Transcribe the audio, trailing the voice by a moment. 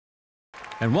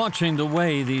And watching the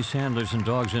way these handlers and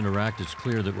dogs interact, it's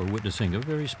clear that we're witnessing a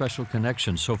very special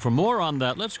connection. So for more on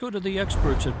that, let's go to the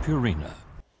experts at Purina.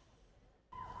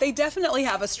 They definitely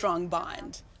have a strong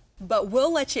bond, but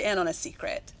we'll let you in on a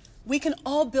secret. We can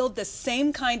all build the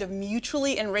same kind of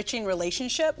mutually enriching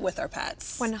relationship with our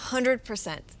pets.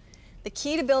 100%. The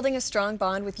key to building a strong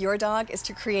bond with your dog is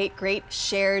to create great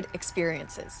shared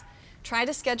experiences. Try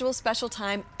to schedule special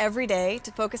time every day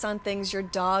to focus on things your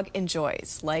dog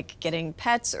enjoys, like getting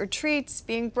pets or treats,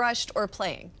 being brushed, or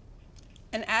playing.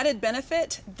 An added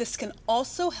benefit, this can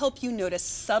also help you notice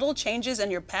subtle changes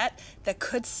in your pet that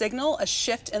could signal a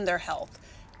shift in their health.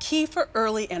 Key for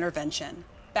early intervention.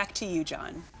 Back to you,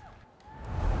 John.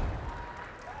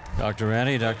 Dr.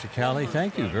 Annie, Dr. Callie,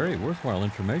 thank you. Very worthwhile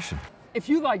information. If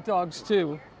you like dogs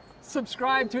too,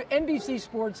 subscribe to NBC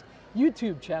Sports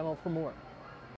YouTube channel for more.